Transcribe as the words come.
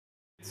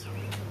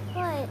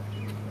What?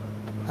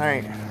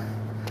 Alright.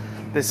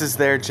 This is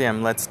their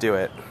gym. Let's do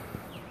it.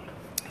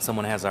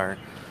 Someone has our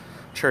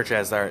church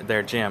as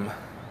their gym.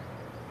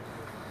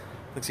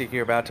 Looks like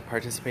you're about to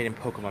participate in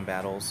Pokemon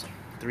battles.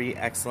 3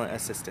 excellent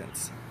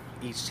assistants.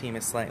 Each team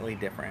is slightly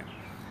different.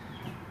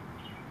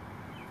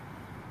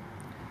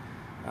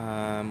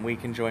 We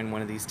can join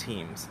one of these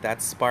teams.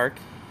 That's Spark.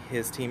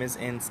 His team is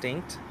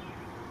Instinct.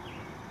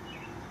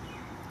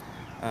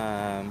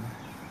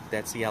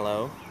 That's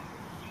Yellow.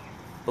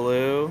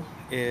 Blue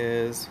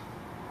is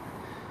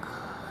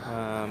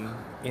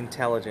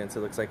Intelligence.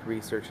 It looks like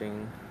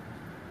researching,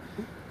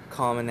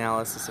 calm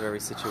analysis of every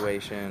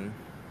situation.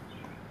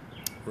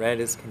 Red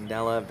is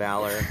Candela,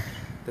 Valor.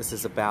 This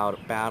is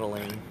about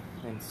battling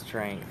and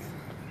strength.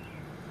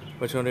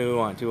 Which one do we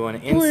want? Do we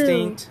want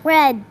Instinct? Blue.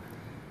 Red.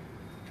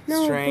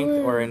 No, Strength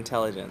blue. or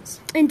Intelligence?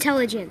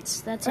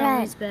 Intelligence. That's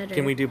always better.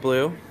 Can we do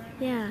blue?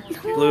 Yeah.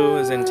 Blue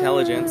is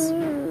Intelligence.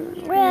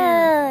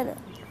 Red.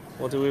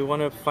 Well, do we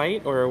want to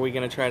fight, or are we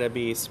going to try to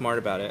be smart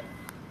about it?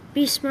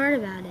 Be smart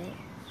about it.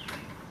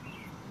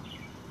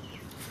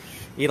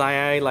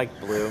 Eli, I like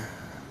blue.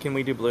 Can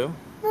we do blue?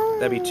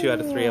 That'd be 2 out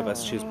of 3 of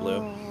us choose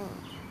blue.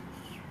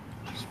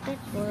 Just pick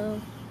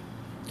blue.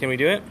 Can we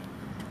do it?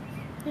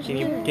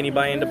 Can you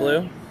buy into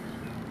blue?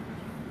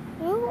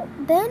 No,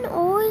 Ben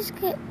always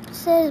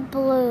says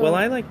blue. Well,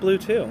 I like blue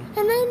too. And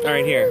then All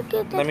right, here.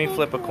 get Let me pick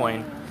flip a blue.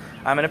 coin.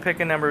 I'm going to pick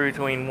a number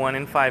between 1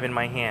 and 5 in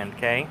my hand,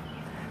 okay?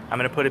 I'm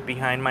going to put it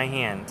behind my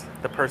hand.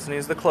 The person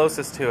who's the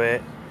closest to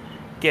it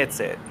gets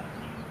it.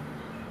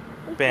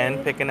 Okay.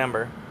 Ben, pick a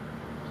number.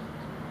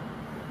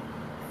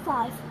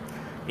 5.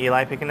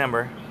 Eli, pick a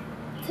number.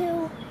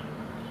 2.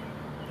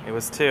 It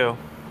was 2.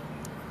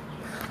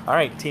 All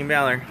right, Team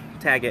Valor,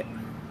 tag it.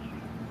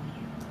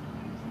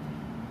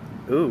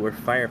 Ooh, we're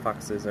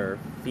firefoxes or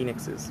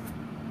phoenixes.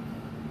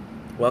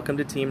 Welcome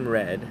to Team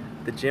Red.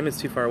 The gym is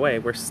too far away.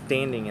 We're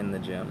standing in the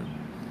gym.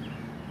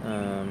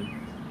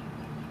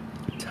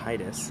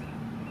 Titus.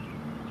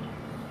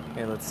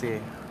 Okay, let's see.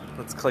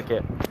 Let's click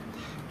it.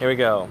 Here we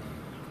go.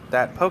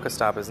 That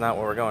Pokestop is not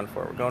what we're going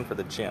for. We're going for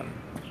the gym.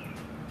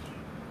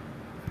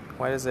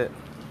 Why is it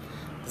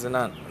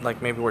not,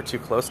 like maybe we're too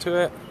close to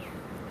it?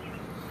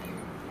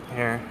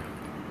 Here.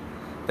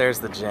 There's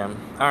the gym.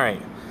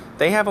 Alright.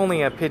 They have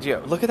only a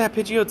Pidgeot. Look at that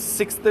Pidgeot,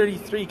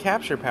 633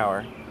 capture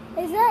power.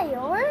 Is that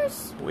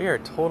yours? We are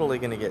totally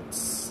going to get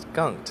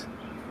skunked.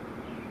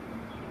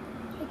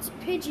 It's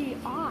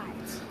Pidgeot.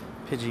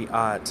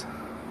 Pidgeot.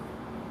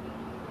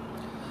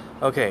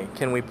 Okay,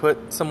 can we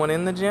put someone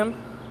in the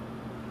gym?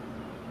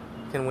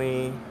 Can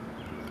we...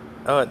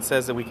 Oh, it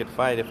says that we could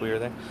fight if we were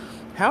there.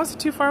 How is it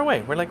too far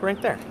away? We're like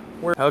right there.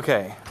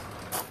 Okay.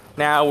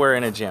 Now we're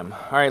in a gym.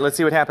 Alright, let's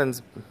see what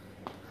happens.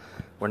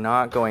 We're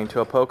not going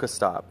to a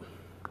Pokestop.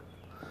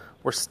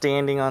 We're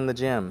standing on the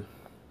gym.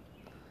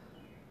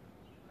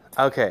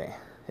 Okay.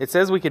 It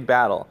says we could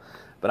battle,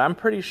 but I'm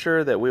pretty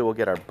sure that we will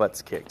get our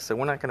butts kicked, so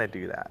we're not going to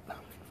do that.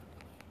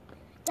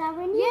 Dad,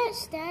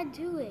 yes, Dad,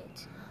 do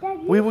it.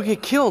 Dad, We will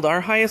get killed.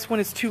 Our highest one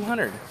is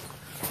 200.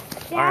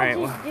 Dad, Alright,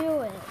 just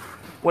do it.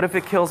 What if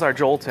it kills our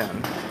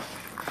Jolton?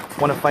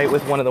 Want to fight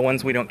with one of the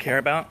ones we don't care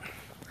about?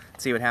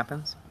 See what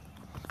happens?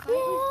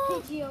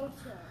 Yeah.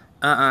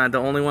 The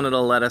only one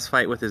that'll let us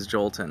fight with is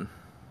Jolteon.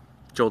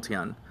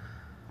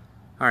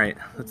 Alright,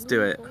 let's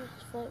do it.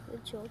 Fight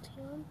with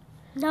Jolteon?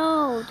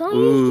 No, don't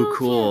use Ooh, Jolteon.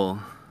 cool.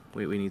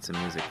 Wait, we need some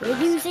music for If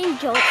this. you say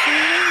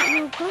Jolteon,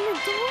 you're gonna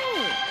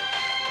die.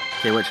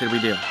 Okay, what should we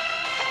do?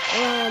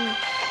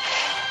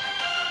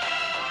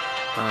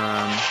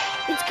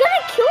 It's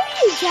gonna kill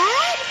you,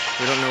 Dad.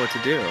 We don't know what to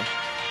do.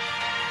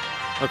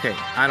 Okay,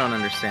 I don't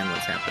understand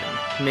what's happening.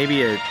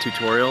 Maybe a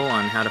tutorial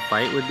on how to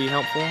fight would be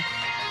helpful.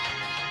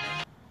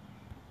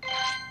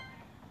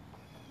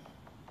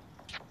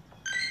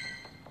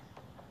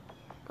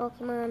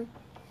 Pokemon.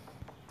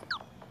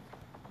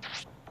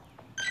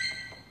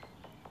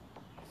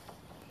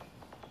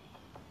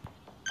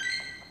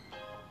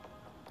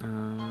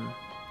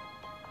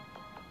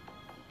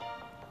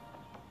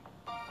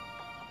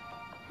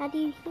 How do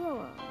you heal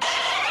them?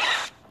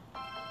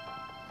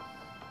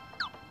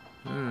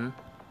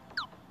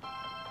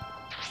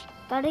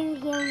 How do you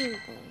heal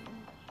anything?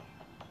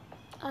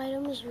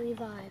 Items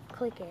revive.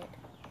 Click it.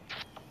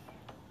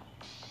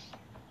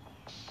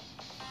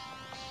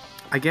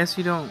 I guess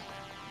you don't...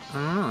 I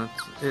don't know.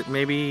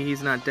 Maybe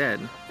he's not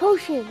dead.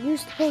 Potion.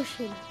 Use the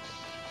potion.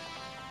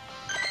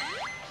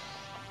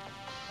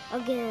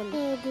 Again.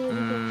 Yeah, do it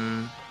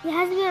again. It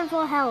has to be on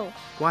full health.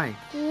 Why?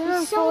 We're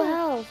on full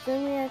health.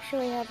 Then we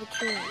actually have a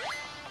chance.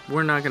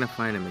 We're not going to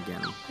fight him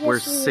again. Yes, We're we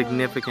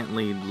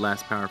significantly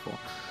less powerful.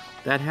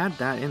 That had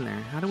that in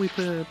there. How do we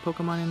put a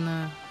Pokemon in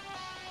the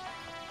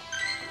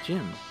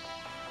gym?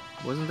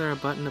 Wasn't there a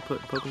button to put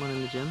Pokemon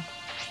in the gym?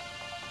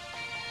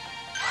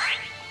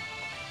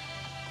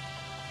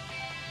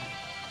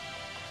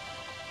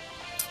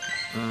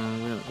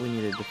 We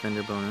need a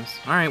defender bonus.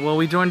 Alright, well,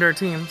 we joined our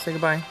team. Say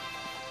goodbye.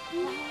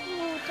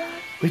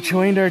 We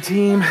joined our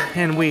team,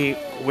 and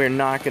we're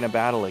not going to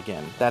battle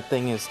again. That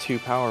thing is too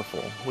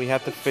powerful. We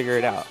have to figure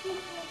it out.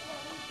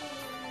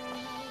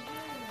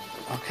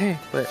 Okay,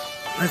 but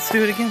let's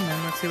do it again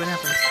then. Let's see what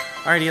happens.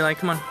 Alright, Eli,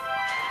 come on.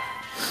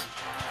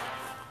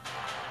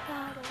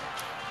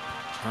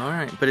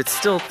 Alright, but it's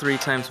still 3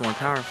 times more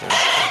powerful.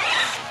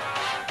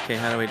 Okay,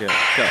 how do we do it?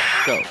 Go,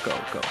 go, go,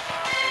 go.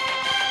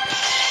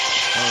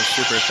 Oh,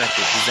 super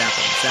effective. Zap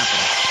him, zap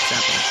him,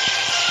 zap him.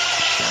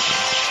 Zap him,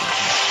 zap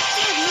him.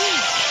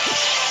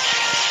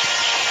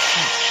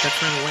 Oh,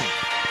 that's run away.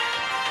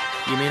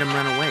 You made him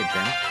run away,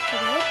 Ben.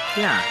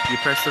 Yeah, you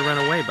press the run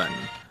away button.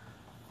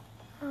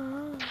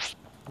 Oh.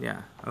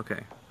 Yeah,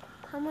 okay.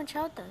 How much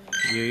health does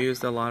it? You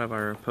used a lot of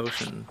our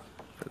potion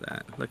for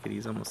that. Look at,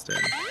 he's almost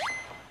dead.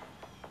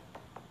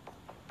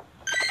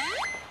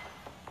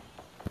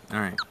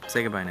 Alright,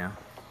 say goodbye now.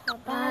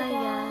 Bye,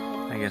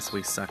 guys. I guess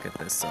we suck at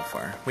this so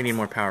far. We need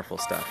more powerful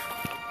stuff.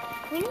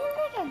 We need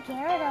like a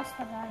Gyarados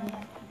for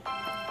that.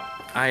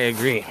 I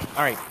agree.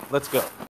 Alright, let's go.